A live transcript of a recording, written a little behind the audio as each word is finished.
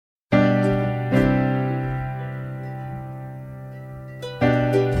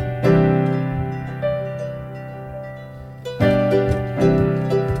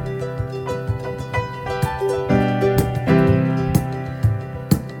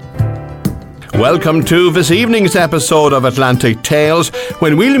Welcome to this evening's episode of Atlantic Tales,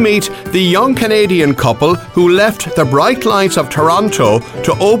 when we'll meet the young Canadian couple who left the bright lights of Toronto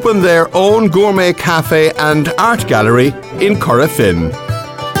to open their own gourmet cafe and art gallery in Corofin.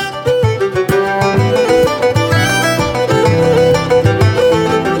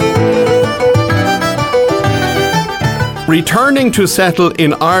 Returning to settle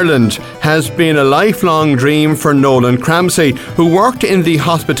in Ireland has been a lifelong dream for Nolan Cramsey, who worked in the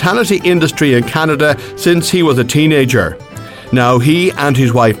hospitality industry in Canada since he was a teenager. Now he and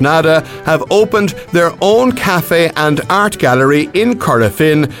his wife Nada have opened their own cafe and art gallery in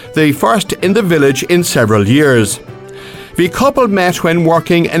Corofin, the first in the village in several years. The couple met when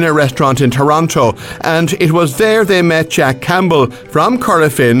working in a restaurant in Toronto, and it was there they met Jack Campbell from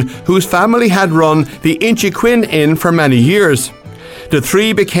Corofin, whose family had run the Inchiquin Inn for many years. The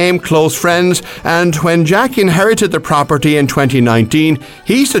three became close friends, and when Jack inherited the property in 2019,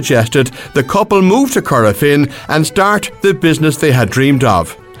 he suggested the couple move to Corofin and start the business they had dreamed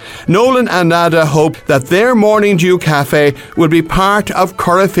of. Nolan and Nada hope that their Morning Dew Cafe will be part of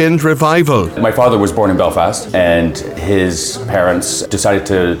Corofin's revival. My father was born in Belfast, and his parents decided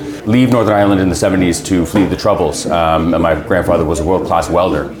to leave Northern Ireland in the 70s to flee the Troubles. And my grandfather was a world-class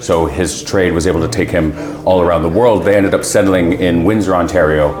welder, so his trade was able to take him all around the world. They ended up settling in Windsor,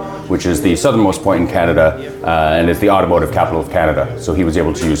 Ontario, which is the southernmost point in Canada, and is the automotive capital of Canada. So he was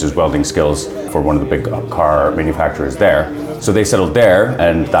able to use his welding skills for one of the big car manufacturers there. So they settled there,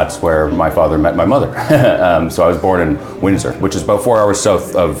 and that's where my father met my mother. So I was born in Windsor, which is about 4 hours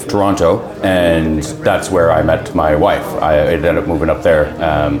south of Toronto, and that's where I met my wife. I ended up moving up there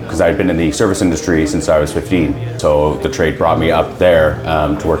because I had been in the service industry since I was 15. So the trade brought me up there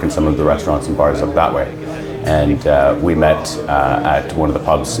to work in some of the restaurants and bars up that way. And we met at one of the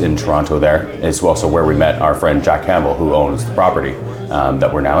pubs in Toronto there. It's also where we met our friend Jack Campbell, who owns the property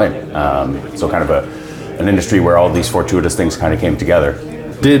that we're now in. So kind of an industry where all these fortuitous things kind of came together.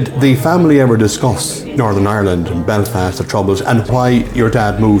 Did the family ever discuss Northern Ireland and Belfast, the Troubles, and why your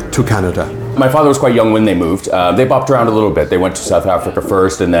dad moved to Canada? My father was quite young when they moved. They bopped around a little bit. They went to South Africa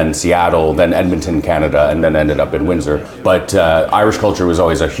first, and then Seattle, then Edmonton, Canada, and then ended up in Windsor. But Irish culture was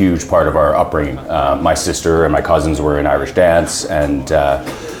always a huge part of our upbringing. My sister and my cousins were in Irish dance, and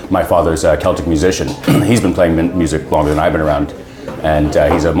my father's a Celtic musician. He's been playing music longer than I've been around, and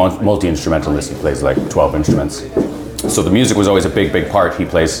he's a multi-instrumentalist. He plays like 12 instruments. So the music was always a big part. He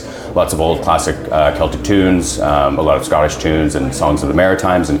plays lots of old classic Celtic tunes, a lot of Scottish tunes and songs of the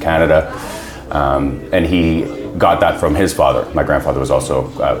Maritimes in Canada. And he got that from his father. My grandfather was also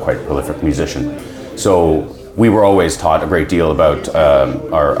quite a prolific musician. So we were always taught a great deal about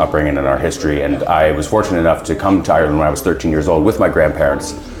our upbringing and our history. And I was fortunate enough to come to Ireland when I was 13 years old with my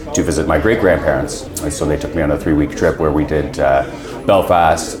grandparents to visit my great-grandparents. And so they took me on a 3-week trip where we did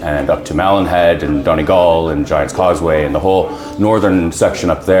Belfast and up to Malin and Donegal and Giant's Causeway and the whole northern section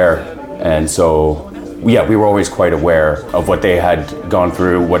up there. And so, yeah, we were always quite aware of what they had gone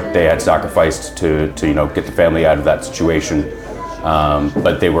through, what they had sacrificed to get the family out of that situation.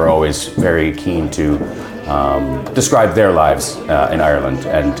 But they were always very keen to describe their lives in Ireland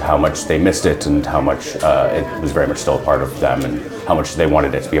and how much they missed it and how much it was very much still a part of them and how much they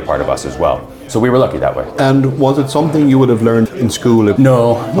wanted it to be a part of us as well. So we were lucky that way. And was it something you would have learned in school?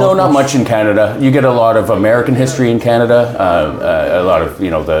 No, not much in Canada. You get a lot of American history in Canada, a lot of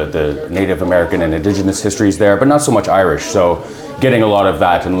the Native American and Indigenous histories there, but not so much Irish. So getting a lot of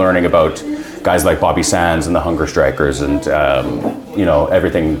that and learning about guys like Bobby Sands and the Hunger Strikers and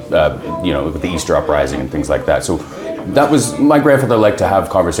everything with the Easter Uprising and things like that. So that was, my grandfather liked to have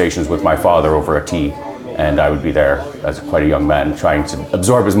conversations with my father over a tea, and I would be there as quite a young man trying to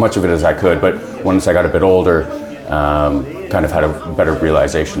absorb as much of it as I could. But once I got a bit older, kind of had a better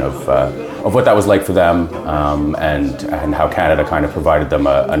realization of what that was like for them, and how Canada kind of provided them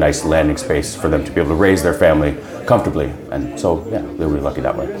a nice landing space for them to be able to raise their family comfortably. And so, yeah, they were really lucky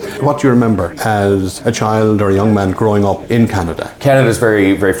that way. What do you remember as a child or a young man growing up in Canada? Canada's a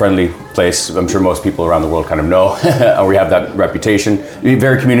very, very friendly place. I'm sure most people around the world kind of know, or we have that reputation.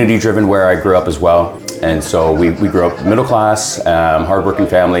 Very community driven where I grew up as well. And so we grew up middle class, hardworking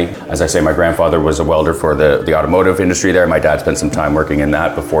family. As I say, my grandfather was a welder for the automotive industry there. My dad spent some time working in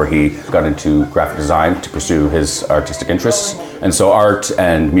that before he got into graphic design to pursue his artistic interests. And so art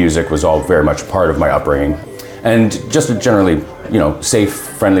and music was all very much part of my upbringing. And just a generally, safe,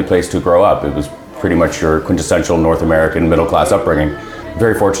 friendly place to grow up. It was pretty much your quintessential North American middle class upbringing.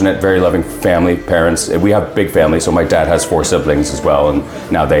 Very fortunate, very loving family, parents. We have a big family, so my dad has 4 siblings as well,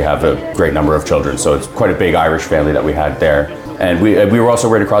 and now they have a great number of children. So it's quite a big Irish family that we had there. And we were also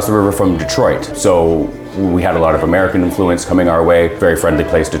right across the river from Detroit. So we had a lot of American influence coming our way. Very friendly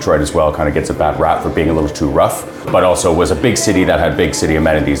place. Detroit as well kind of gets a bad rap for being a little too rough, but also was a big city that had big city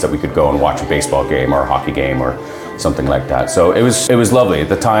amenities that we could go and watch a baseball game or a hockey game or something like that. So it was lovely. At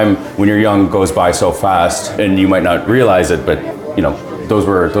the time when you're young goes by so fast and you might not realize it, but you know, those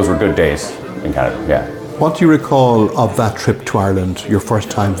were good days in Canada. Yeah. What do you recall of that trip to Ireland, your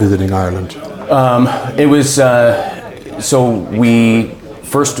first time visiting Ireland? It was, so we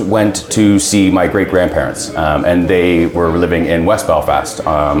first went to see my great-grandparents, and they were living in West Belfast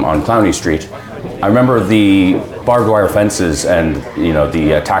on Clowney Street. I remember the barbed wire fences and, you know,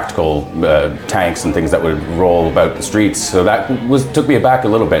 the tactical tanks and things that would roll about the streets. So that took me aback a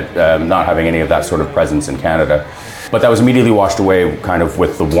little bit, not having any of that sort of presence in Canada. But that was immediately washed away kind of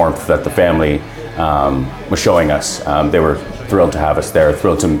with the warmth that the family was showing us. They were thrilled to have us there,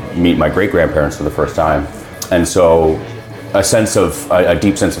 thrilled to meet my great-grandparents for the first time. And so a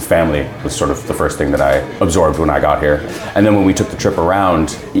deep sense of family was sort of the first thing that I absorbed when I got here. And then when we took the trip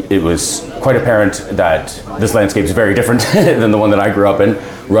around, it was quite apparent that this landscape is very different than the one that I grew up in.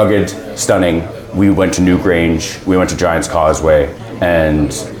 Rugged, stunning. We went to Newgrange, we went to Giant's Causeway,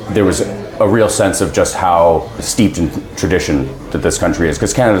 and there was a real sense of just how steeped in tradition that this country is,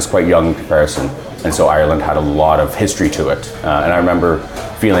 because Canada's quite young in comparison, and so Ireland had a lot of history to it. And I remember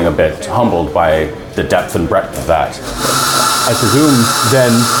feeling a bit humbled by the depth and breadth of that. I presume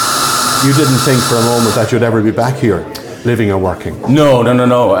then you didn't think for a moment that you'd ever be back here, living and working? No.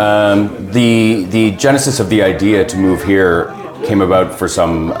 The genesis of the idea to move here came about for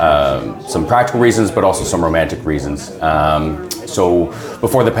some practical reasons, but also some romantic reasons. So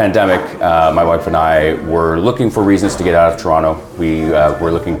before the pandemic, my wife and I were looking for reasons to get out of Toronto. We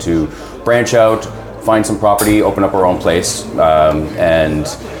were looking to branch out, find some property, open up our own place, and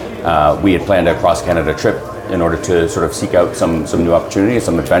we had planned a cross-Canada trip in order to sort of seek out some new opportunities,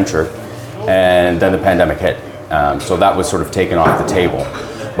 some adventure, and then the pandemic hit. So that was sort of taken off the table.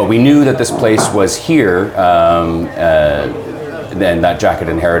 But we knew that this place was here, then that Jack had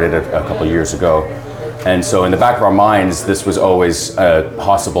inherited a couple of years ago. And so in the back of our minds, this was always a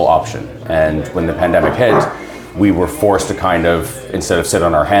possible option. And when the pandemic hit, we were forced to kind of, instead of sit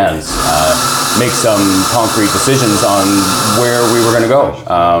on our hands, make some concrete decisions on where we were going to go.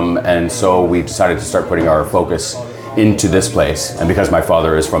 And so we decided to start putting our focus into this place. And because my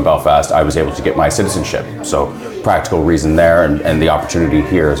father is from Belfast, I was able to get my citizenship. So practical reason there, and the opportunity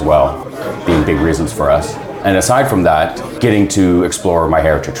here as well, being big reasons for us. And aside from that, getting to explore my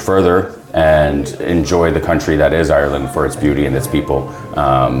heritage further and enjoy the country that is Ireland for its beauty and its people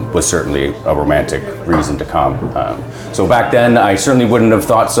was certainly a romantic reason to come. So back then, I certainly wouldn't have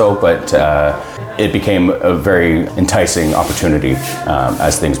thought so, but it became a very enticing opportunity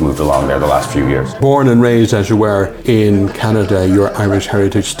as things moved along there the last few years. Born and raised as you were in Canada, your Irish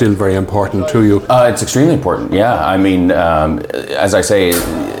heritage still very important to you? It's extremely important, yeah. I mean, as I say,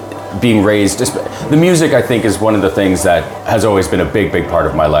 being raised, the music I think is one of the things that has always been a big part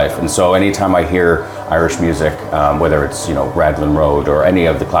of my life. And so anytime I hear Irish music, whether it's, you know, Raglan Road or any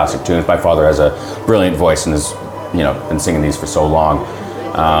of the classic tunes, my father has a brilliant voice and has, you know, been singing these for so long.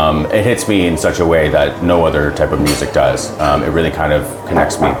 It hits me in such a way that no other type of music does. It really kind of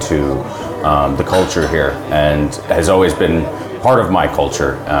connects me to the culture here and has always been part of my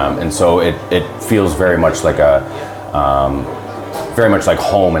culture. And so it feels very much like very much like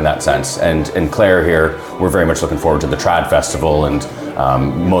home in that sense. And in Clare here, we're very much looking forward to the Trad Festival, and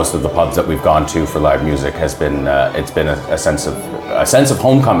most of the pubs that we've gone to for live music has been it's been a sense of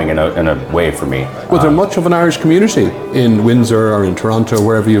homecoming in a way for me. Was there much of an Irish community in Windsor or in Toronto,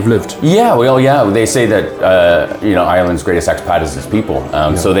 wherever you've lived? Yeah, well, yeah. They say that you know, Ireland's greatest expat is its people.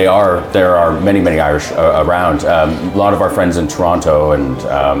 So there are many Irish around. A lot of our friends in Toronto,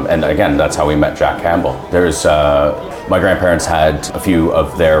 and again, that's how we met Jack Campbell. There's my grandparents had a few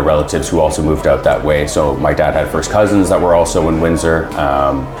of their relatives who also moved out that way. So my dad had first cousins that were also in Windsor.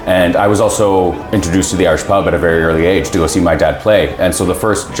 And I was also introduced to the Irish pub at a very early age to go see my dad play. And so the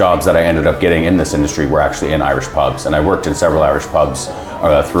first jobs that I ended up getting in this industry were actually in Irish pubs. And I worked in several Irish pubs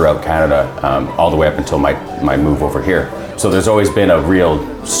throughout Canada, all the way up until my move over here. So there's always been a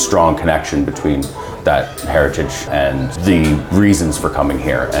real strong connection between that heritage and the reasons for coming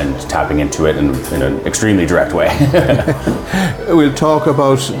here and tapping into it in an extremely direct way. We'll talk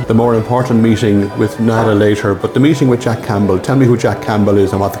about the more important meeting with Nada later, but the meeting with Jack Campbell, tell me who Jack Campbell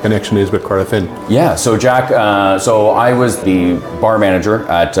is and what the connection is with Corofin. Yeah, so Jack, so I was the bar manager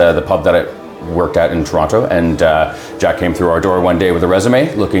at the pub that I worked at in Toronto, and Jack came through our door one day with a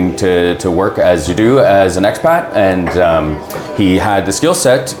resume looking to work as you do as an expat, and he had the skill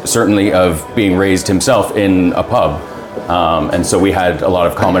set certainly of being raised himself in a pub, and so we had a lot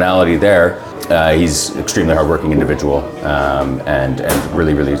of commonality there. He's extremely hardworking individual, and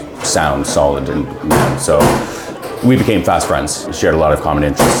really, really sound, solid, and so we became fast friends. We shared a lot of common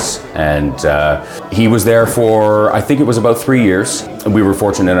interests, and he was there for, I think it was about 3 years. And we were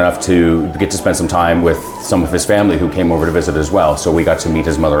fortunate enough to get to spend some time with some of his family who came over to visit as well. So we got to meet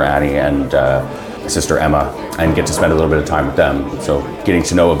his mother Annie and sister Emma, and get to spend a little bit of time with them. So getting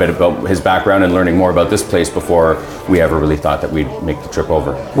to know a bit about his background and learning more about this place before we ever really thought that we'd make the trip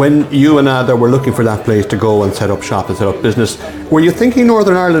over. When you and Ada were looking for that place to go and set up shop and set up business, were you thinking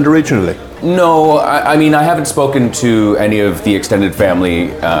Northern Ireland originally? No, I mean, I haven't spoken to any of the extended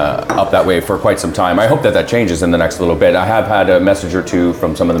family up that way for quite some time. I hope that that changes in the next little bit. I have had a message or two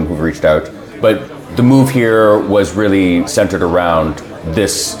from some of them who've reached out, but the move here was really centered around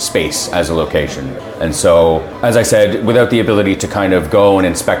this space as a location. And so, as I said, without the ability to kind of go and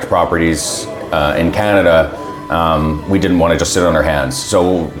inspect properties in Canada, we didn't want to just sit on our hands.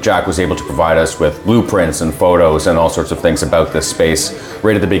 So Jack was able to provide us with blueprints and photos and all sorts of things about this space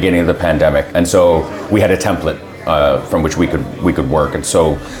right at the beginning of the pandemic. And so we had a template from which we could work. And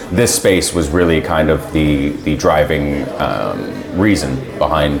so this space was really kind of the driving reason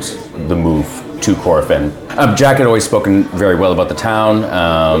behind the move to Corofin. Jack had always spoken very well about the town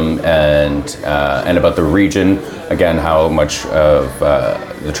and about the region. Again, how much of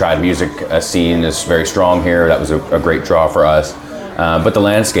the trad music scene is very strong here. That was a great draw for us. But the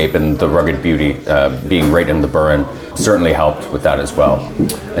landscape and the rugged beauty, being right in the Burren, certainly helped with that as well.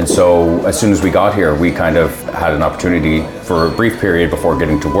 And so as soon as we got here, we kind of had an opportunity for a brief period before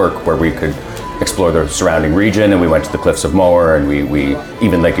getting to work where we could explore the surrounding region, and we went to the Cliffs of Moher, and we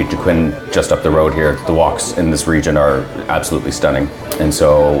even Lake Quinn just up the road here. The walks in this region are absolutely stunning, and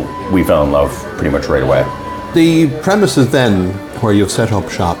so we fell in love pretty much right away. The premises then where you've set up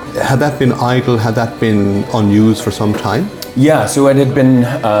shop, had that been idle, had that been unused for some time? Yeah, so it had been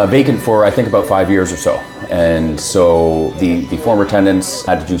vacant for I think about 5 years or so. And so the former tenants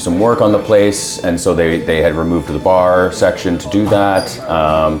had to do some work on the place, and so they had removed the bar section to do that,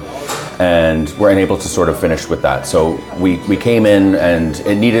 and were unable to sort of finish with that. So we came in, and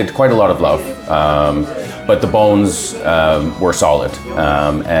it needed quite a lot of love, but the bones were solid,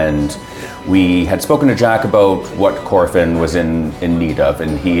 and we had spoken to Jack about what Corofin was in need of,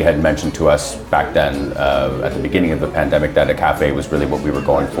 and he had mentioned to us back then, at the beginning of the pandemic, that a cafe was really what we were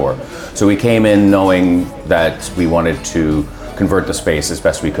going for. So we came in knowing that we wanted to convert the space as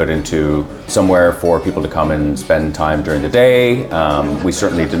best we could into somewhere for people to come and spend time during the day. We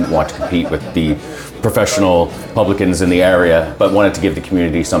certainly didn't want to compete with the professional publicans in the area, but wanted to give the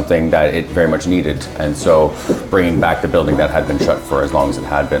community something that it very much needed. And so bringing back the building that had been shut for as long as it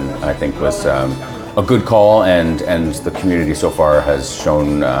had been, I think was a good call, and the community so far has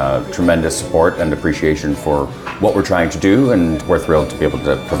shown tremendous support and appreciation for what we're trying to do, and we're thrilled to be able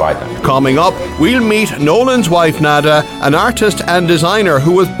to provide that. Coming up, we'll meet Nolan's wife Nada, an artist and designer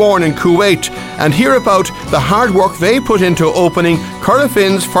who was born in Kuwait, and hear about the hard work they put into opening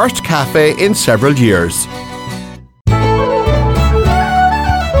Corofin's first cafe in several years.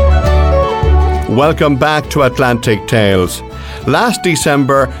 Welcome back to Atlantic Tales. Last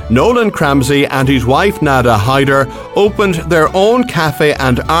December, Nolan Cramsey and his wife Nada Hyder opened their own cafe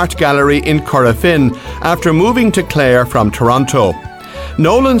and art gallery in Corofin after moving to Clare from Toronto.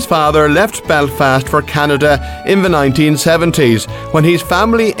 Nolan's father left Belfast for Canada in the 1970s when his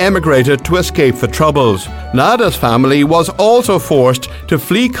family emigrated to escape the Troubles. Nada's family was also forced to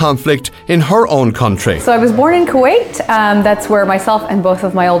flee conflict in her own country. So I was born in Kuwait. That's where myself and both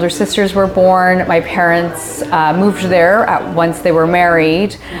of my older sisters were born. My parents moved there once they were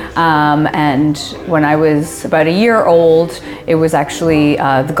married. And when I was about a year old, it was actually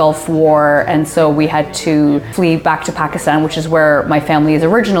the Gulf War. And so we had to flee back to Pakistan, which is where my family is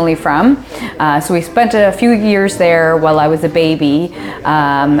originally from. So we spent a few years there while I was a baby.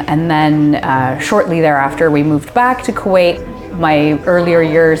 And then shortly thereafter, we moved back to Kuwait. My earlier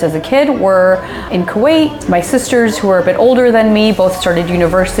years as a kid were in Kuwait. My sisters, who were a bit older than me, both started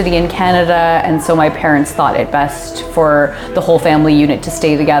university in Canada, and so my parents thought it best for the whole family unit to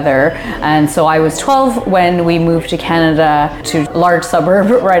stay together. And so I was 12 when we moved to Canada, to a large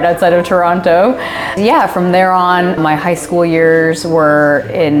suburb right outside of Toronto. Yeah, from there on, my high school years were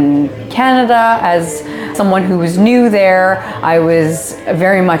in Canada. As someone who was new there, I was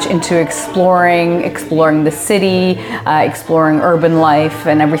very much into exploring the city, exploring urban life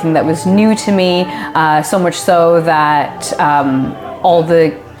and everything that was new to me, so much so that all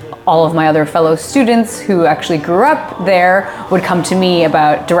all of my other fellow students who actually grew up there would come to me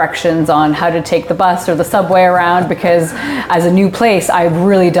about directions on how to take the bus or the subway around, because as a new place, I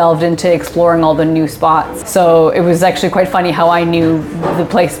really delved into exploring all the new spots. So it was actually quite funny how I knew the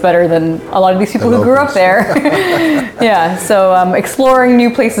place better than a lot of these people who grew up there. Yeah, so exploring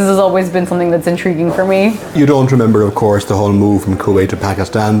new places has always been something that's intriguing for me. You don't remember, of course, the whole move from Kuwait to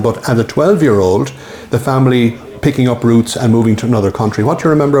Pakistan, but as a 12-year-old, the family picking up roots and moving to another country. What do you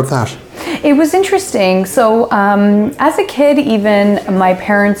remember of that? It was interesting. So as a kid, even my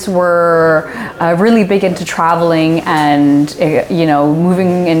parents were really big into traveling, and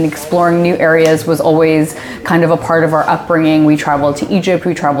moving and exploring new areas was always kind of a part of our upbringing. We traveled to Egypt,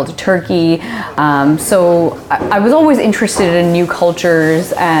 we traveled to Turkey. So I was always interested in new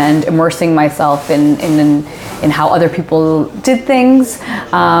cultures and immersing myself in how other people did things.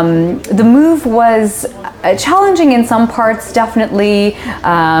 The move was challenging in some parts, definitely,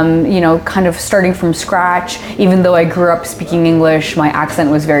 kind of starting from scratch. Even though I grew up speaking English, my accent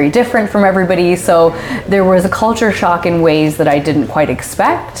was very different from everybody, so there was a culture shock in ways that I didn't quite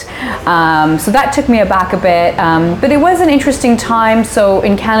expect. So that took me aback a bit, but it was an interesting time. So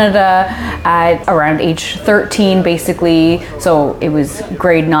in Canada, at around age 13, basically, so it was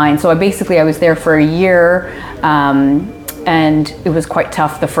grade 9, so I was there for a year, and it was quite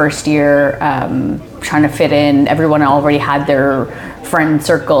tough the first year, trying to fit in. Everyone already had their friend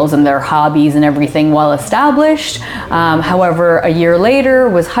circles and their hobbies and everything well established. However, a year later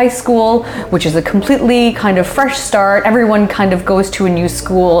was high school, which is a completely kind of fresh start. Everyone kind of goes to a new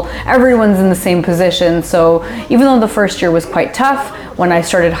school. Everyone's in the same position. So even though the first year was quite tough, when I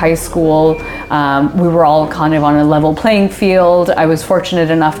started high school, we were all kind of on a level playing field. I was fortunate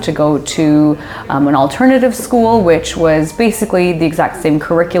enough to go to an alternative school, which was basically the exact same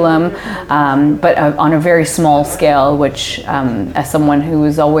curriculum, but on a very small scale, which as someone who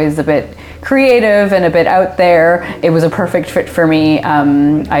was always a bit creative and a bit out there, it was a perfect fit for me.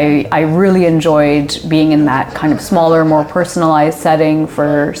 I really enjoyed being in that kind of smaller, more personalized setting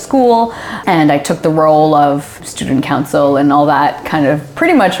for school, and I took the role of student council and all that kind of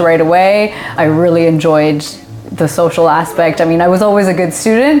pretty much right away. I really enjoyed the social aspect. I mean, I was always a good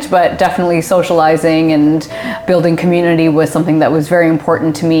student, but definitely socializing and building community was something that was very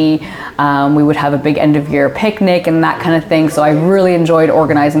important to me. We would have a big end of year picnic and that kind of thing. So I really enjoyed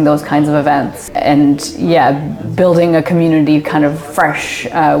organizing those kinds of events. And yeah, building a community kind of fresh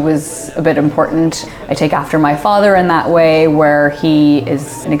was a bit important. I take after my father in that way, where he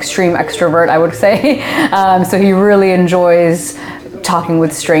is an extreme extrovert, I would say. So he really enjoys talking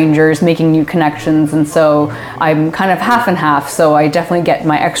with strangers, making new connections, and so I'm kind of half and half. So I definitely get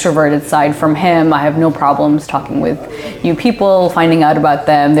my extroverted side from him. I have no problems talking with new people, finding out about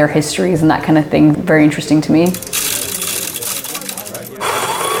them, their histories and that kind of thing. Very interesting to me.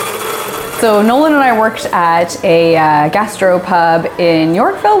 So Nolan and I worked at a gastropub in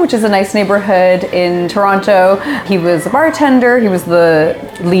Yorkville, which is a nice neighborhood in Toronto. He was a bartender. He was the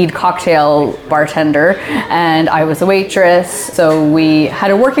lead cocktail bartender, and I was a waitress. So we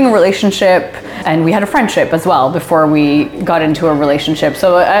had a working relationship, and we had a friendship as well before we got into a relationship.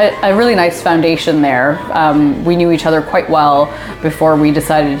 So a really nice foundation there. We knew each other quite well before we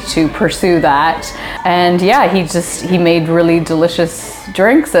decided to pursue that. And yeah, he made really delicious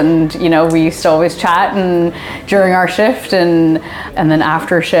drinks, and we used to always chat and during our shift, and then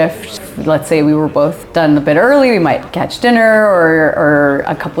after shift, let's say we were both done a bit early, we might catch dinner or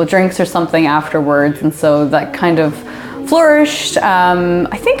a couple of drinks or something afterwards. And so that kind of flourished.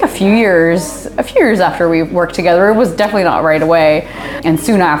 I think a few years after we worked together. It was definitely not right away. And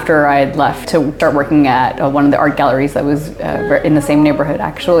soon after, I had left to start working at one of the art galleries that was in the same neighborhood,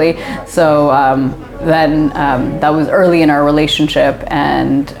 actually. So then that was early in our relationship,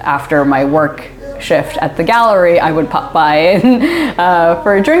 and after my work shift at the gallery, I would pop by and,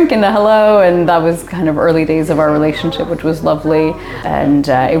 for a drink and a hello, and that was kind of early days of our relationship, which was lovely. And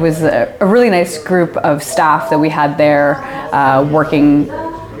it was a really nice group of staff that we had there working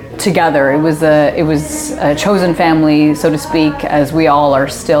together. It was a chosen family, so to speak, as we all are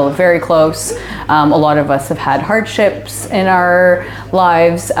still very close. A lot of us have had hardships in our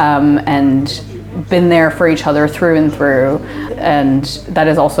lives, and been there for each other through and through. And that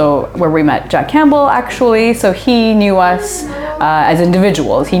is also where we met Jack Campbell, actually. So he knew us as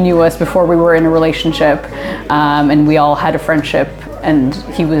individuals. He knew us before we were in a relationship, and we all had a friendship, and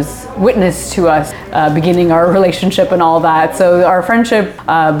he was witness to us beginning our relationship and all that. So our friendship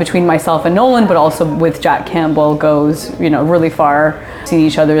between myself and Nolan, but also with Jack Campbell, goes, really far. Seen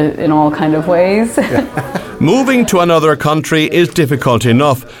each other in all kind of ways. Moving to another country is difficult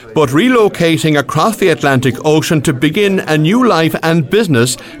enough, but relocating across the Atlantic Ocean to begin a new life and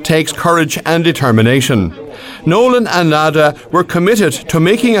business takes courage and determination. Nolan and Nada were committed to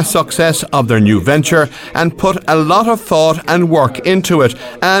making a success of their new venture and put a lot of thought and work into it,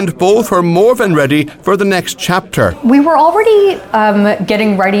 and both were more than ready for the next chapter. We were already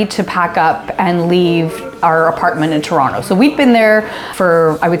getting ready to pack up and leave our apartment in Toronto. So we'd been there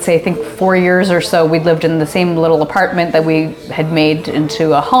for, I would say, I think 4 years or so. We'd lived in the same little apartment that we had made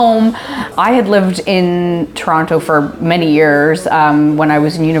into a home. I had lived in Toronto for many years. When I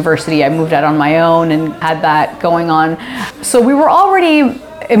was in university, I moved out on my own and had that going on. So we were already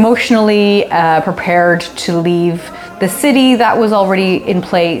emotionally prepared to leave the city. That was already in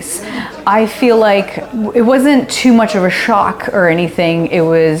place. I feel like it wasn't too much of a shock or anything. It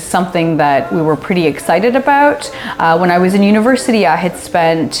was something that we were pretty excited about. When I was in university, I had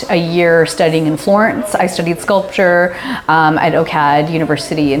spent a year studying in Florence. I studied sculpture at OCAD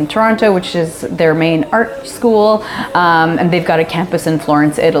University in Toronto, which is their main art school, and they've got a campus in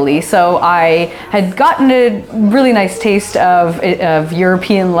Florence, Italy. So I had gotten a really nice taste of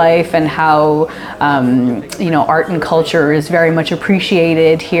European life and how art and culture is very much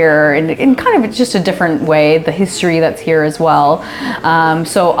appreciated here, and in kind of just a different way, the history that's here as well.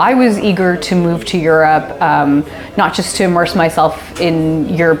 So I was eager to move to Europe, not just to immerse myself in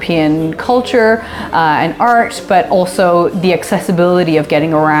European culture and art, but also the accessibility of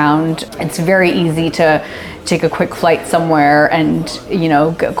getting around. It's very easy to take a quick flight somewhere and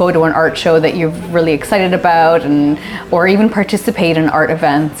go to an art show that you're really excited about, or even participate in art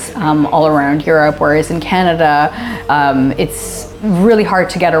events all around Europe, whereas in Canada it's really hard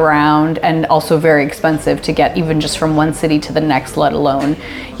to get around and also very expensive to get even just from one city to the next, let alone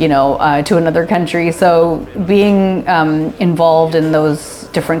to another country. So being involved in those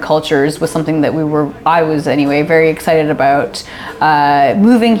different cultures was something that I was anyway very excited about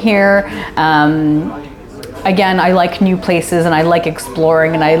moving here. Again, I like new places and I like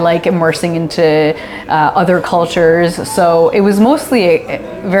exploring and I like immersing into other cultures. So it was mostly a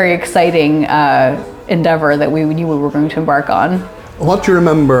very exciting endeavor that we knew we were going to embark on. What do you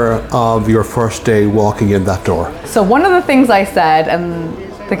remember of your first day walking in that door? So one of the things I said, and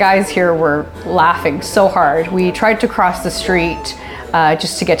the guys here were laughing so hard, we tried to cross the street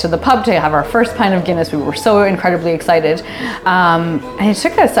just to get to the pub to have our first pint of Guinness. We were so incredibly excited. And it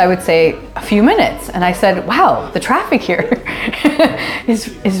took us, I would say, a few minutes. And I said, wow, the traffic here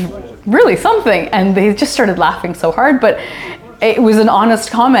is really something. And they just started laughing so hard. But it was an honest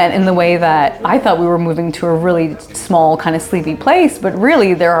comment in the way that I thought we were moving to a really small, kind of sleepy place, but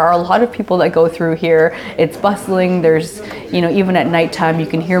really there are a lot of people that go through here. It's bustling. There's, even at nighttime, you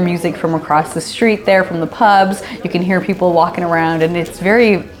can hear music from across the street there, from the pubs. You can hear people walking around, and it's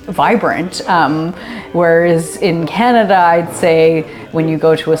very vibrant. Whereas in Canada, I'd say when you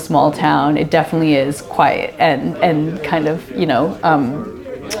go to a small town, it definitely is quiet and kind of,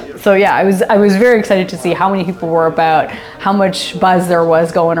 So yeah, I was very excited to see how many people were about, how much buzz there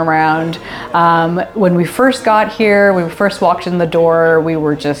was going around. When we first got here, when we first walked in the door, we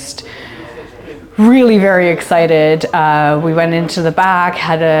were just really very excited. We went into the back,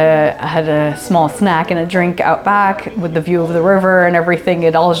 had a small snack and a drink out back with the view of the river and everything.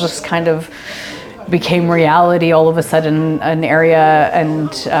 It all just kind of became reality all of a sudden, an area and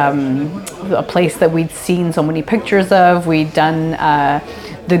a place that we'd seen so many pictures of. We'd done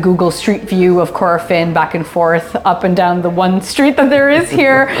the Google Street View of Corofin back and forth up and down the one street that there is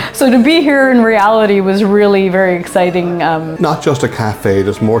here. So to be here in reality was really very exciting. Not just a cafe,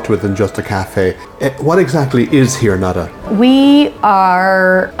 there's more to it than just a cafe. What exactly is here, Nada? We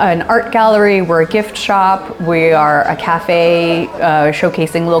are an art gallery, we're a gift shop, we are a cafe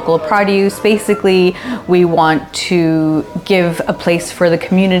showcasing local produce. Basically, we want to give a place for the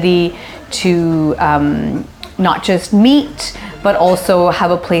community to not just meet, but also have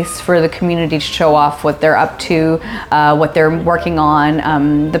a place for the community to show off what they're up to, what they're working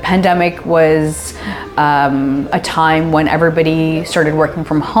on. The pandemic was a time when everybody started working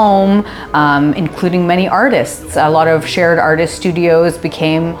from home, including many artists. A lot of shared artist studios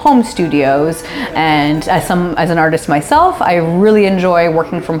became home studios, and as an artist myself, I really enjoy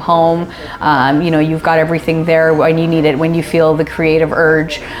working from home. You've got everything there when you need it, when you feel the creative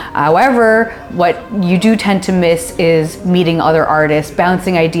urge. However, what you do tend to miss is meeting other artists,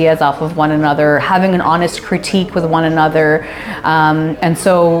 bouncing ideas off of one another, having an honest critique with one another. And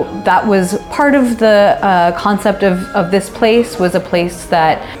so that was part of the the concept of this place was a place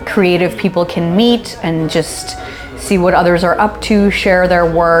that creative people can meet and just see what others are up to, share their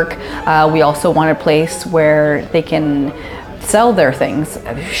work. We also want a place where they can sell their things,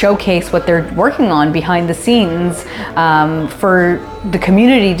 showcase what they're working on behind the scenes for the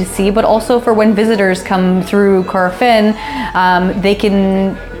community to see, but also for when visitors come through Corofin, they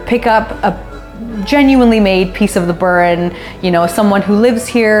can pick up a genuinely made piece of the Burren, someone who lives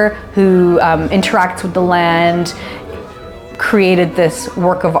here, who interacts with the land, created this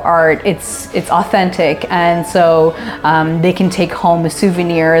work of art. It's authentic, and so they can take home a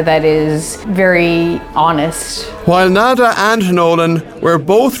souvenir that is very honest. While Nada and Nolan were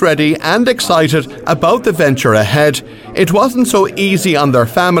both ready and excited about the venture ahead, it wasn't so easy on their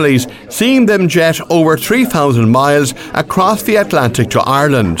families, seeing them jet over 3,000 miles across the Atlantic to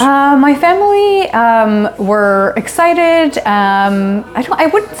Ireland. My family were excited. I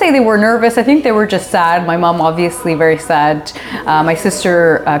wouldn't say they were nervous. I think they were just sad. My mom obviously very sad. My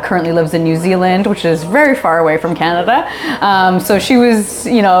sister currently lives in New Zealand, which is very far away from Canada. So she was,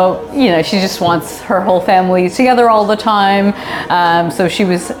 she just wants her whole family together all the time. So she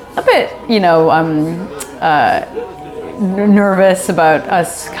was a bit, nervous about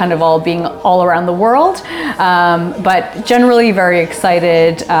us kind of all being all around the world, but generally very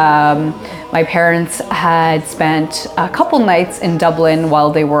excited. My parents had spent a couple nights in Dublin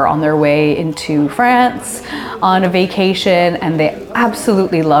while they were on their way into France on a vacation, and they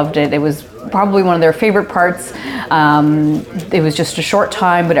absolutely loved it. It was probably one of their favorite parts. It was just a short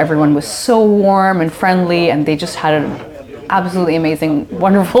time, but everyone was so warm and friendly, and they just had an absolutely amazing,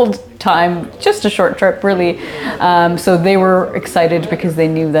 wonderful time. Just a short trip, really. So they were excited because they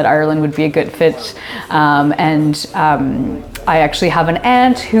knew that Ireland would be a good fit. I actually have an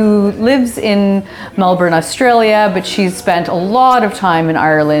aunt who lives in Melbourne, Australia, but she's spent a lot of time in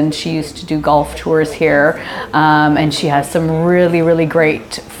Ireland. She used to do golf tours here, and she has some really, really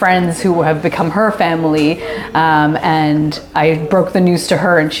great friends who have become her family. And I broke the news to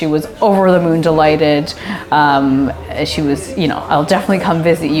her, and she was over the moon delighted. She was, I'll definitely come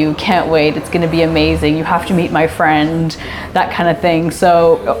visit you. Can't wait. It's going to be amazing. You have to meet my friend, that kind of thing.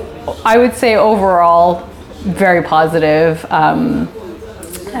 So I would say overall, very positive.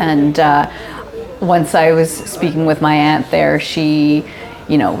 Once I was speaking with my aunt there, she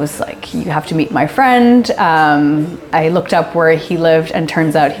was like, you have to meet my friend. I looked up where he lived, and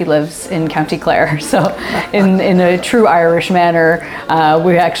turns out he lives in County Clare. So in a true Irish manner,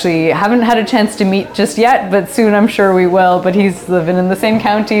 we actually haven't had a chance to meet just yet, but soon I'm sure we will. But he's living in the same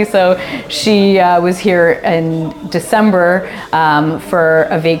county. So she was here in December for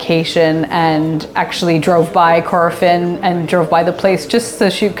a vacation, and actually drove by Corofin and drove by the place just so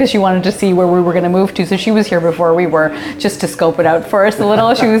because she wanted to see where we were going to move to. So she was here before we were, just to scope it out for us a little.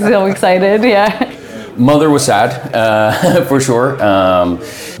 She was so excited, yeah. Mother was sad, for sure,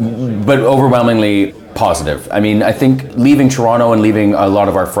 but overwhelmingly positive. I mean, I think leaving Toronto and leaving a lot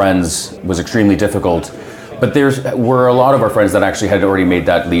of our friends was extremely difficult, but there were a lot of our friends that actually had already made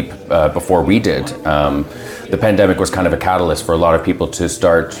that leap before we did. The pandemic was kind of a catalyst for a lot of people to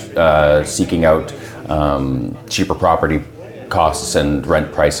start seeking out cheaper property costs and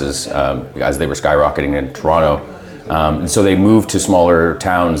rent prices as they were skyrocketing in Toronto. And so they moved to smaller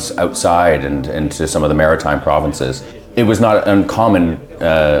towns outside and to some of the maritime provinces. It was not uncommon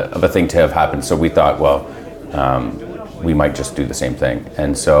of a thing to have happened. So we thought, well, we might just do the same thing.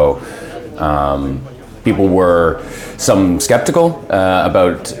 And so people were some skeptical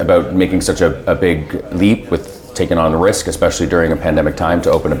about making such a big leap with taking on the risk, especially during a pandemic time,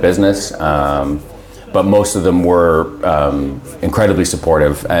 to open a business. But most of them were incredibly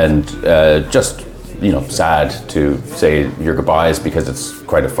supportive and just sad to say your goodbyes, because it's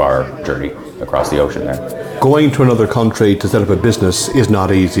quite a far journey across the ocean there. Going to another country to set up a business is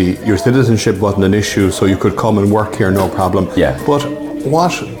not easy. Your citizenship wasn't an issue, so you could come and work here, no problem. Yeah. But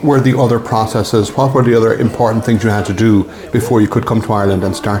what were the other processes? What were the other important things you had to do before you could come to Ireland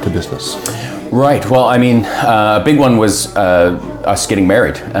and start a business? Right. Well, I mean, a big one was us getting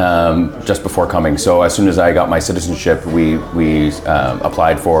married just before coming. So as soon as I got my citizenship, we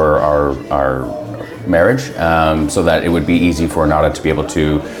applied for our marriage so that it would be easy for Nada to be able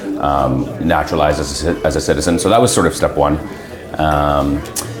to naturalize as a citizen. So that was sort of step one.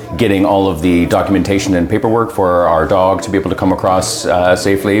 Getting all of the documentation and paperwork for our dog to be able to come across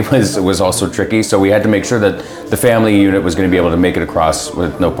safely was also tricky. So we had to make sure that the family unit was going to be able to make it across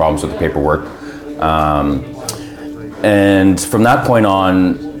with no problems with the paperwork. And from that point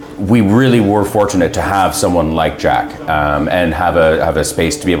on, we really were fortunate to have someone like Jack and have a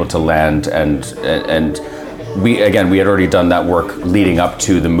space to be able to land, and we had already done that work leading up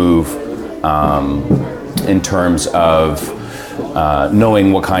to the move in terms of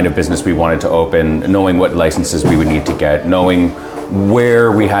knowing what kind of business we wanted to open, knowing what licenses we would need to get, knowing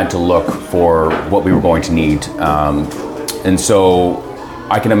where we had to look for what we were going to need. And so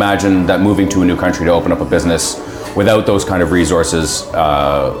I can imagine that moving to a new country to open up a business without those kind of resources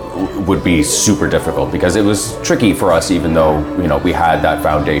would be super difficult, because it was tricky for us, even though we had that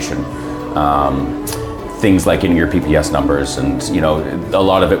foundation. Things like getting your PPS numbers, and a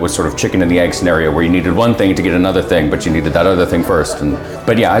lot of it was sort of chicken and the egg scenario, where you needed one thing to get another thing, but you needed that other thing first.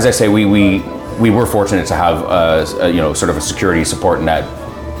 But yeah, as I say, we were fortunate to have sort of a security support net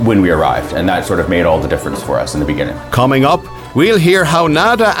when we arrived, and that sort of made all the difference for us in the beginning. Coming up, we'll hear how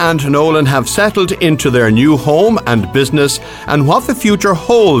Nada and Nolan have settled into their new home and business, and what the future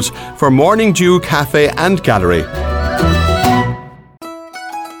holds for Morning Dew Cafe and Gallery.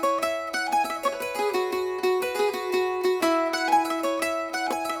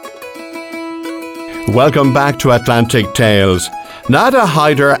 Welcome back to Atlantic Tales. Nada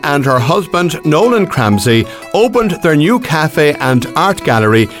Hyder and her husband Nolan Cramsey opened their new cafe and art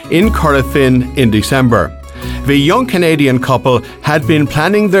gallery in Corofin in December. The young Canadian couple had been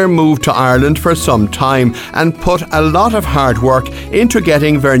planning their move to Ireland for some time and put a lot of hard work into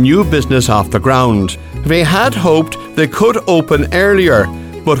getting their new business off the ground. They had hoped they could open earlier,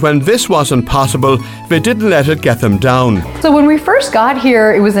 but when this wasn't possible, they didn't let it get them down. So when we first got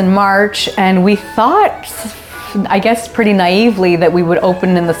here, it was in March, and we thought, I guess pretty naively, that we would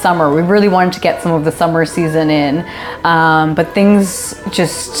open in the summer. We really wanted to get some of the summer season in, but things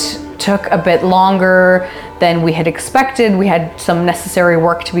just took a bit longer than we had expected. We had some necessary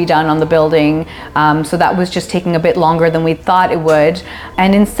work to be done on the building, so that was just taking a bit longer than we thought it would.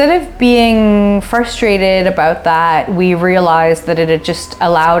 And instead of being frustrated about that, we realized that it had just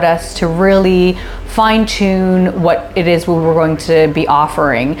allowed us to really fine-tune what it is we were going to be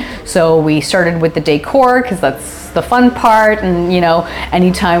offering. So we started with the decor, because that's the fun part, and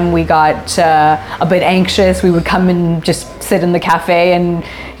anytime we got a bit anxious, we would come and just sit in the cafe and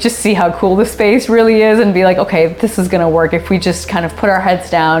just see how cool the space really is, and be like, okay, this is gonna work if we just kind of put our heads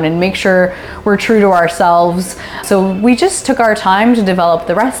down and make sure we're true to ourselves. So we just took our time to develop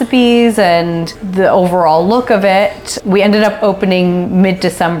the recipes and the overall look of it. We ended up opening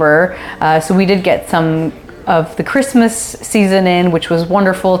mid-December, so we did get some of the Christmas season in, which was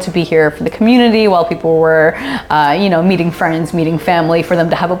wonderful to be here for the community while people were, meeting friends, meeting family, for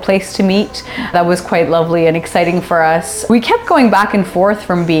them to have a place to meet. That was quite lovely and exciting for us. We kept going back and forth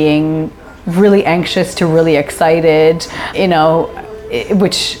from being really anxious to really excited,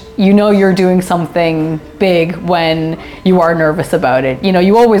 which you're doing something big when you are nervous about it.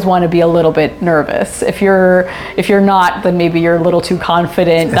 You always want to be a little bit nervous. If you're not, then maybe you're a little too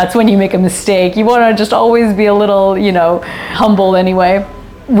confident. That's when you make a mistake. You want to just always be a little, humble anyway.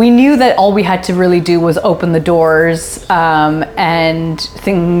 We knew that all we had to really do was open the doors, and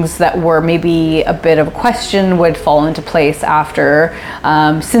things that were maybe a bit of a question would fall into place after.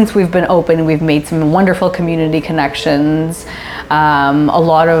 Since we've been open, we've made some wonderful community connections. A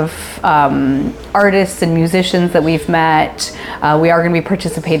lot of artists and musicians that we've met. We are going to be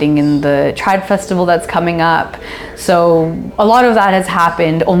participating in the Trad Festival that's coming up. So a lot of that has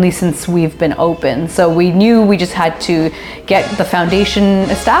happened only since we've been open. So we knew we just had to get the foundation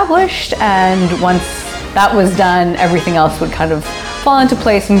established, and once that was done, everything else would kind of fall into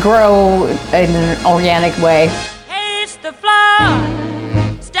place and grow in an organic way. Taste the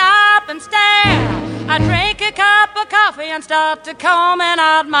floor, stop and stare. I drink a cup of coffee and start to combing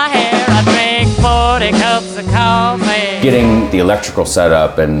out my hair. I drink 40 cups of coffee. Getting the electrical set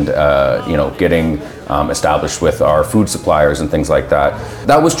up and getting established with our food suppliers and things like that.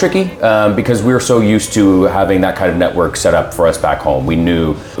 That was tricky because we were so used to having that kind of network set up for us back home. We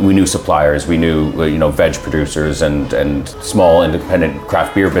knew suppliers, we knew veg producers and small independent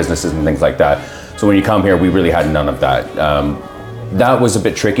craft beer businesses and things like that. So when you come here, we really had none of that. That was a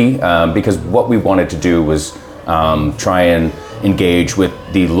bit tricky because what we wanted to do was try and engage with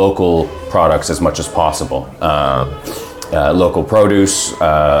the local products as much as possible. Local produce,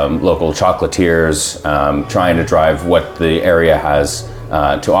 local chocolatiers, trying to drive what the area has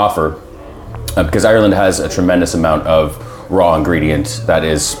to offer, because Ireland has a tremendous amount of raw ingredients that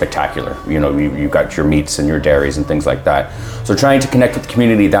is spectacular. You've got your meats and your dairies and things like that. So trying to connect with the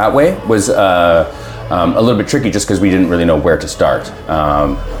community that way was a little bit tricky, just because we didn't really know where to start.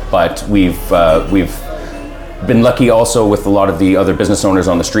 But we've been lucky also with a lot of the other business owners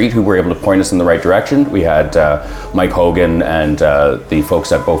on the street who were able to point us in the right direction. We had Mike Hogan and the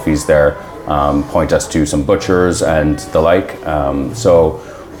folks at Bofi's there point us to some butchers and the like. So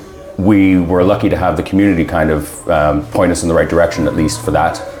we were lucky to have the community kind of point us in the right direction, at least for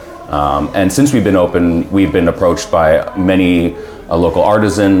that. And since we've been open, we've been approached by many a local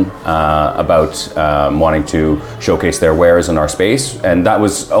artisan about wanting to showcase their wares in our space. And that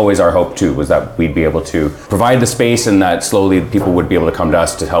was always our hope too, was that we'd be able to provide the space and that slowly people would be able to come to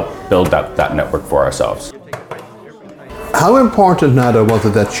us to help build that network for ourselves. How important, Nada, was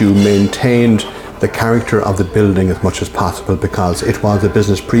it that you maintained the character of the building as much as possible, because it was a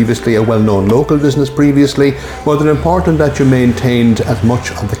business previously, a well-known local business previously? Was it important that you maintained as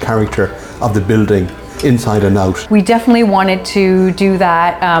much of the character of the building inside and out? We definitely wanted to do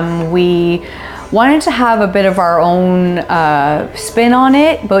that. We wanted to have a bit of our own spin on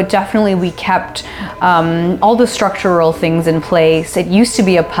it, but definitely we kept all the structural things in place. It used to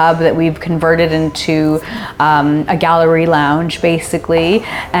be a pub that we've converted into a gallery lounge, basically.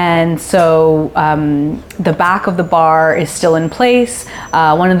 And so the back of the bar is still in place.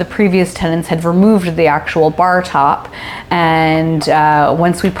 One of the previous tenants had removed the actual bar top. And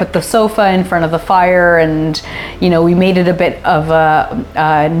once we put the sofa in front of the fire and, we made it a bit of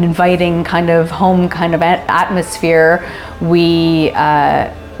an inviting kind of home kind of atmosphere, we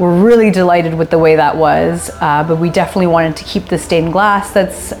were really delighted with the way that was, but we definitely wanted to keep the stained glass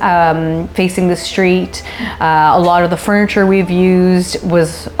that's facing the street. A lot of the furniture we've used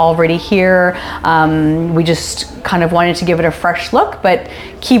was already here. We just kind of wanted to give it a fresh look, but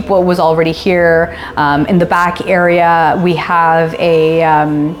keep what was already here. In the back area, we have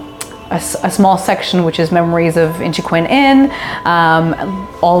a small section which is memories of Inchiquin Inn,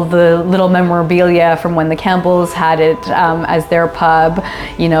 all the little memorabilia from when the Campbells had it as their pub.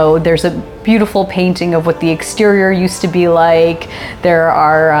 There's a beautiful painting of what the exterior used to be like. There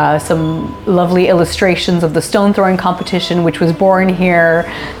are some lovely illustrations of the stone throwing competition which was born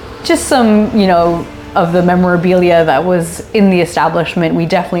here. Just some, of the memorabilia that was in the establishment. We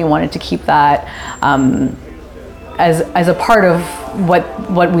definitely wanted to keep that as a part of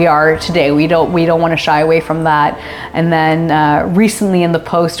what we are today. We don't want to shy away from that. And then recently in the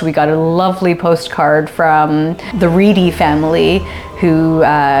post, we got a lovely postcard from the Reedy family, who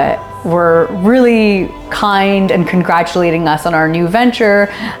were really kind and congratulating us on our new venture,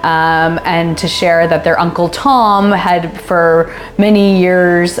 and to share that their Uncle Tom had for many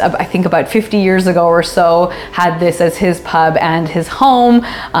years, I think about 50 years ago or so, had this as his pub and his home.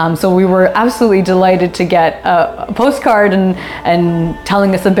 So we were absolutely delighted to get a postcard and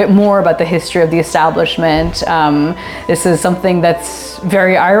telling us a bit more about the history of the establishment. This is something that's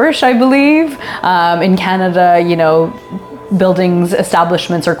very Irish, I believe. In Canada, buildings,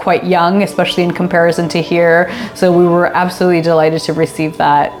 establishments are quite young, especially in comparison to here. So we were absolutely delighted to receive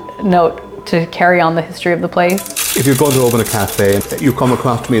that note to carry on the history of the place. If you're going to open a cafe and you come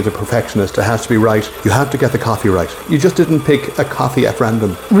across to me as a perfectionist, it has to be right. You have to get the coffee right. You just didn't pick a coffee at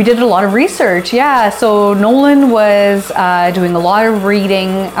random. We did a lot of research, yeah. So Nolan was doing a lot of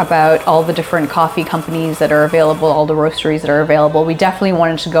reading about all the different coffee companies that are available, all the roasteries that are available. We definitely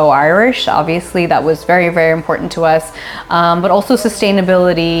wanted to go Irish. Obviously, that was very, very important to us. But also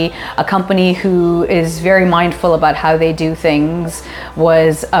sustainability, a company who is very mindful about how they do things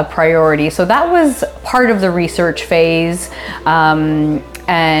was a priority. So that was part of the research phase.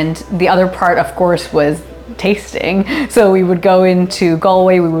 And the other part, of course, was tasting. So we would go into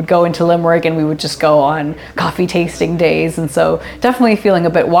Galway, we would go into Limerick, and we would just go on coffee tasting days. And so definitely feeling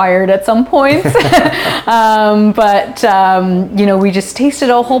a bit wired at some points. We just tasted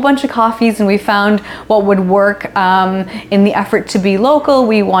a whole bunch of coffees and we found what would work. In the effort to be local,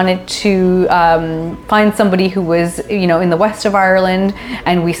 we wanted to find somebody who was, in the west of Ireland,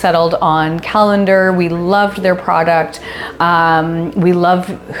 and we settled on Calendar. We loved their product. We loved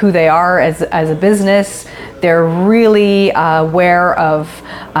who they are as a business. They're really aware of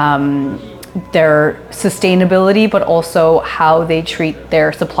their sustainability, but also how they treat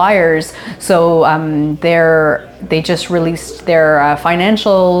their suppliers. So they just released their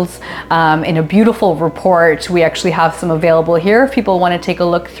financials in a beautiful report. We actually have some available here if people want to take a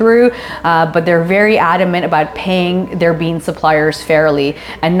look through, but they're very adamant about paying their bean suppliers fairly,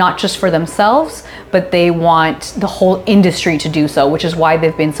 and not just for themselves, but they want the whole industry to do so, which is why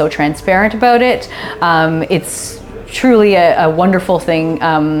they've been so transparent about it. It's truly a wonderful thing.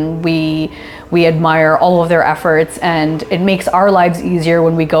 We admire all of their efforts, and it makes our lives easier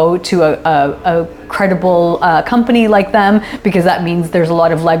when we go to a credible company like them, because that means there's a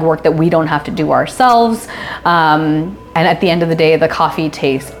lot of legwork that we don't have to do ourselves. And at the end of the day, the coffee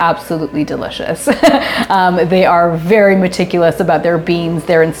tastes absolutely delicious. They are very meticulous about their beans.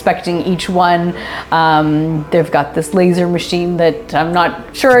 They're inspecting each one. They've got this laser machine that I'm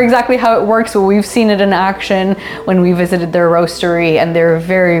not sure exactly how it works, but we've seen it in action when we visited their roastery, and they're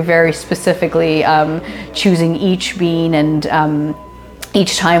very, very specifically choosing each bean and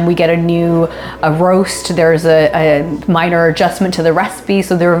Each time we get a roast, there's a minor adjustment to the recipe.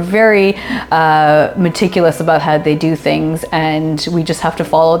 So they're very meticulous about how they do things, and we just have to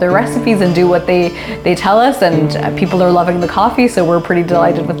follow their recipes and do what they tell us. And people are loving the coffee, so we're pretty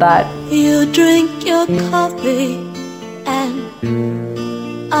delighted with that. You drink your coffee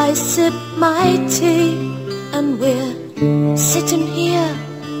and I sip my tea, and we're sitting here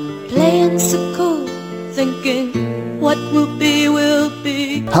playing so cool, thinking what will be will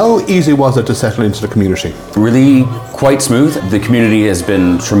be. How easy was it to settle into the community? Really quite smooth. The community has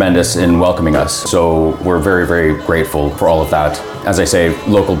been tremendous in welcoming us, so we're very, very grateful for all of that. As I say,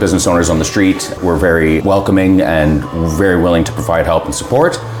 local business owners on the street were very welcoming and very willing to provide help and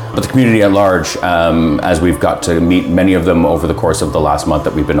support. But the community at large, as we've got to meet many of them over the course of the last month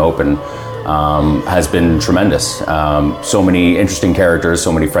that we've been open, has been tremendous. So many interesting characters,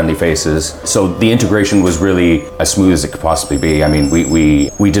 so many friendly faces. So the integration was really as smooth as it could possibly be. I mean,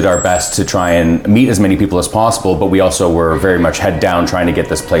 we did our best to try and meet as many people as possible, but we also were very much head down trying to get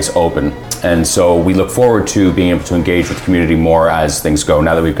this place open. And so we look forward to being able to engage with the community more as things go.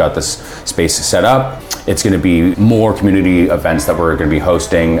 Now that we've got this space set up, it's going to be more community events that we're going to be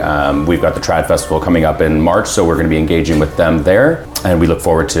hosting. We've got the Trad Festival coming up in March, so we're going to be engaging with them there. And we look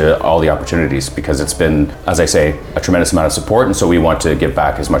forward to all the opportunities because it's been, as I say, a tremendous amount of support, and so we want to give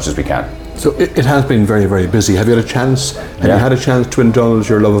back as much as we can. So it has been very, very busy. Have you had a chance? Have you had a chance to indulge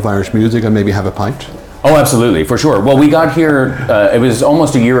your love of Irish music and maybe have a pint? Oh, absolutely, for sure. Well, we got here, it was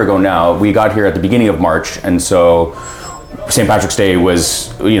almost a year ago now. We got here at the beginning of March, and so St. Patrick's Day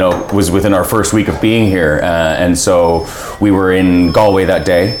was within our first week of being here, and so we were in Galway that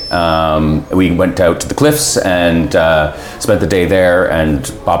day. We went out to the cliffs and spent the day there and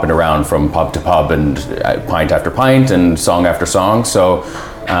bopping around from pub to pub and pint after pint and song after song. So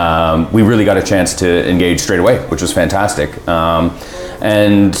we really got a chance to engage straight away, which was fantastic.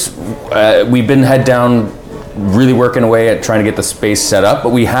 And we've been head down, really working away at trying to get the space set up, but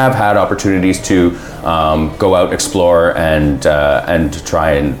we have had opportunities to go out, explore, and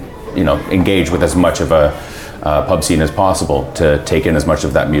try and engage with as much of a pub scene as possible to take in as much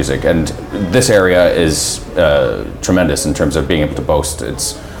of that music. And this area is tremendous in terms of being able to boast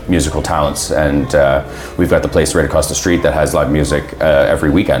its musical talents, and we've got the place right across the street that has live music every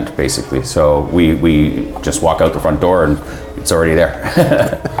weekend, basically. So we just walk out the front door and it's already there.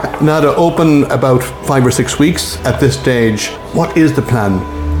 Now to open about 5 or 6 weeks at this stage, what is the plan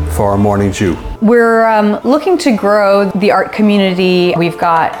for Morning Dew? We're looking to grow the art community. We've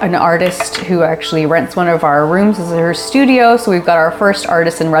got an artist who actually rents one of our rooms as her studio. So we've got our first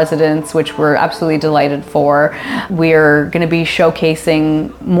artist in residence, which we're absolutely delighted for. We're going to be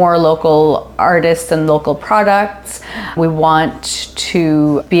showcasing more local artists and local products. We want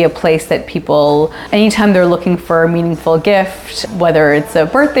to be a place that people, anytime they're looking for a meaningful gift, whether it's a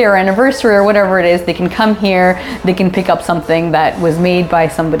birthday or anniversary or whatever it is, they can come here, they can pick up something that was made by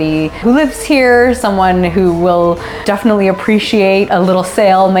somebody who lives here, someone who will definitely appreciate a little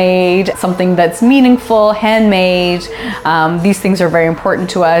sale made, something that's meaningful, handmade. These things are very important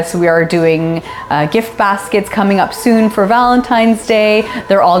to us. We are doing gift baskets coming up soon for Valentine's Day.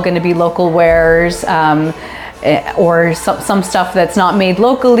 They're all going to be local wares. Or some stuff that's not made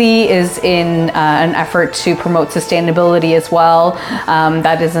locally is in an effort to promote sustainability as well.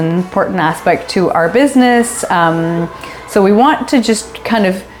 That is an important aspect to our business. So we want to just kind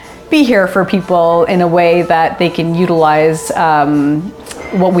of be here for people in a way that they can utilize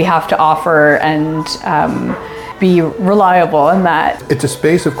what we have to offer and be reliable in that. It's a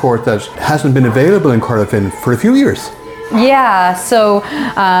space, of course, that hasn't been available in Corofin for a few years. Yeah, so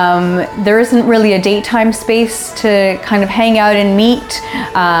there isn't really a daytime space to kind of hang out and meet.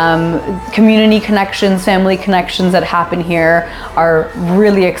 Community connections, family connections that happen here are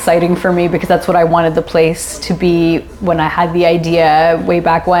really exciting for me because that's what I wanted the place to be when I had the idea way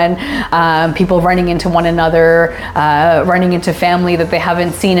back when. People running into one another, running into family that they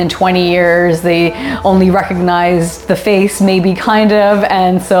haven't seen in 20 years. They only recognize the face, maybe kind of,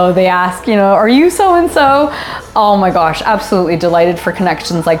 and so they ask, are you so-and-so? Oh my gosh, absolutely delighted for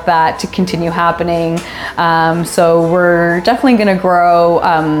connections like that to continue happening. So we're definitely going to grow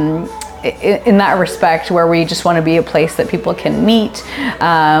in that respect, where we just want to be a place that people can meet.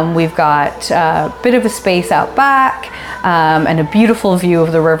 We've got a bit of a space out back and a beautiful view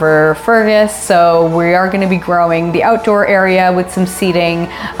of the River Fergus. So we are going to be growing the outdoor area with some seating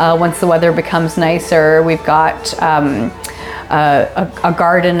once the weather becomes nicer. We've got a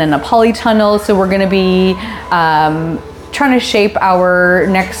garden and a polytunnel, so we're going to be trying to shape our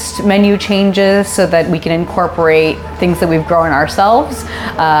next menu changes so that we can incorporate things that we've grown ourselves.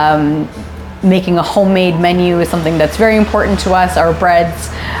 making a homemade menu is something that's very important to us. Our breads,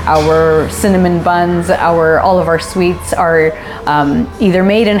 our cinnamon buns, all of our sweets are either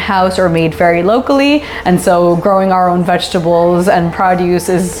made in-house or made very locally. And so growing our own vegetables and produce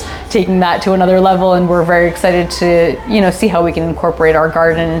is taking that to another level, and we're very excited to see how we can incorporate our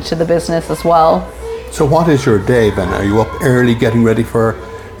garden into the business as well. So what is your day, Ben? Are you up early getting ready for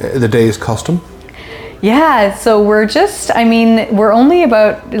the day's custom? Yeah, so we're only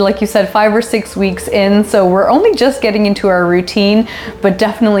about, like you said, 5 or 6 weeks in, so we're only just getting into our routine, but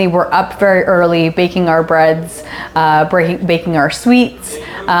definitely we're up very early, baking our breads, baking our sweets.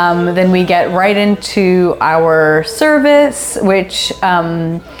 Then we get right into our service, which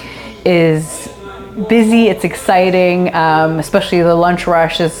is busy, it's exciting, especially the lunch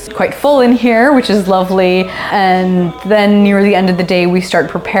rush is quite full in here, which is lovely. And then near the end of the day, we start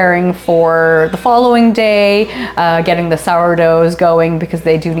preparing for the following day, getting the sourdoughs going because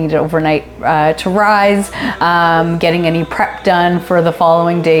they do need it overnight to rise, getting any prep done for the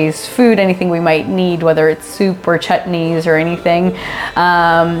following day's food, anything we might need, whether it's soup or chutneys or anything.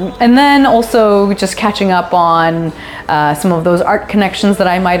 And then also just catching up on some of those art connections that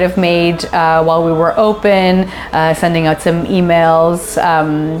I might have made while we were open, sending out some emails,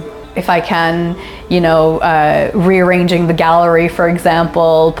 if I can, rearranging the gallery, for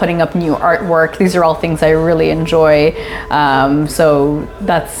example, putting up new artwork. These are all things I really enjoy. So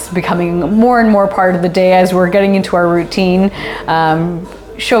that's becoming more and more part of the day as we're getting into our routine,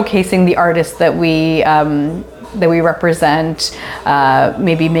 showcasing the artists that we represent,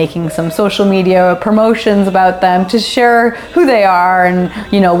 maybe making some social media promotions about them to share who they are and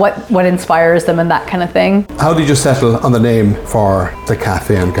what inspires them and that kind of thing. How did you settle on the name for the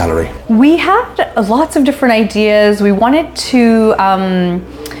cafe and gallery? We had lots of different ideas. We wanted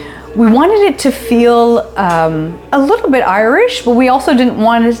it to feel a little bit Irish, but we also didn't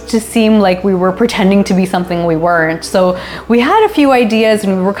want it to seem like we were pretending to be something we weren't. So we had a few ideas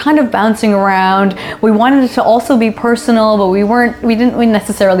and we were kind of bouncing around. We wanted it to also be personal, but we didn't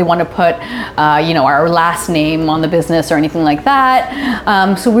necessarily want to put our last name on the business or anything like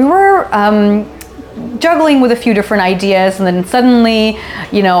that. So we were juggling with a few different ideas, and then suddenly,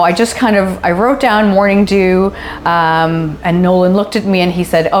 I wrote down Morning Dew, and Nolan looked at me and he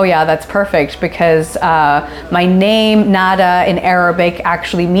said, "Oh yeah, that's perfect because my name Nada in Arabic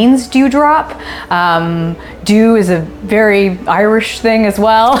actually means dewdrop. Dew is a very Irish thing as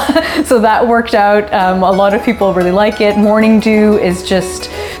well, so that worked out. A lot of people really like it. Morning Dew is just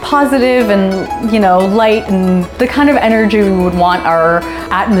positive and light and the kind of energy we would want our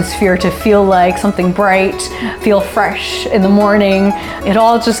atmosphere to feel like, something bright, feel fresh in the morning. It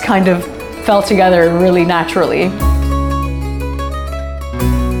all just kind of fell together really naturally."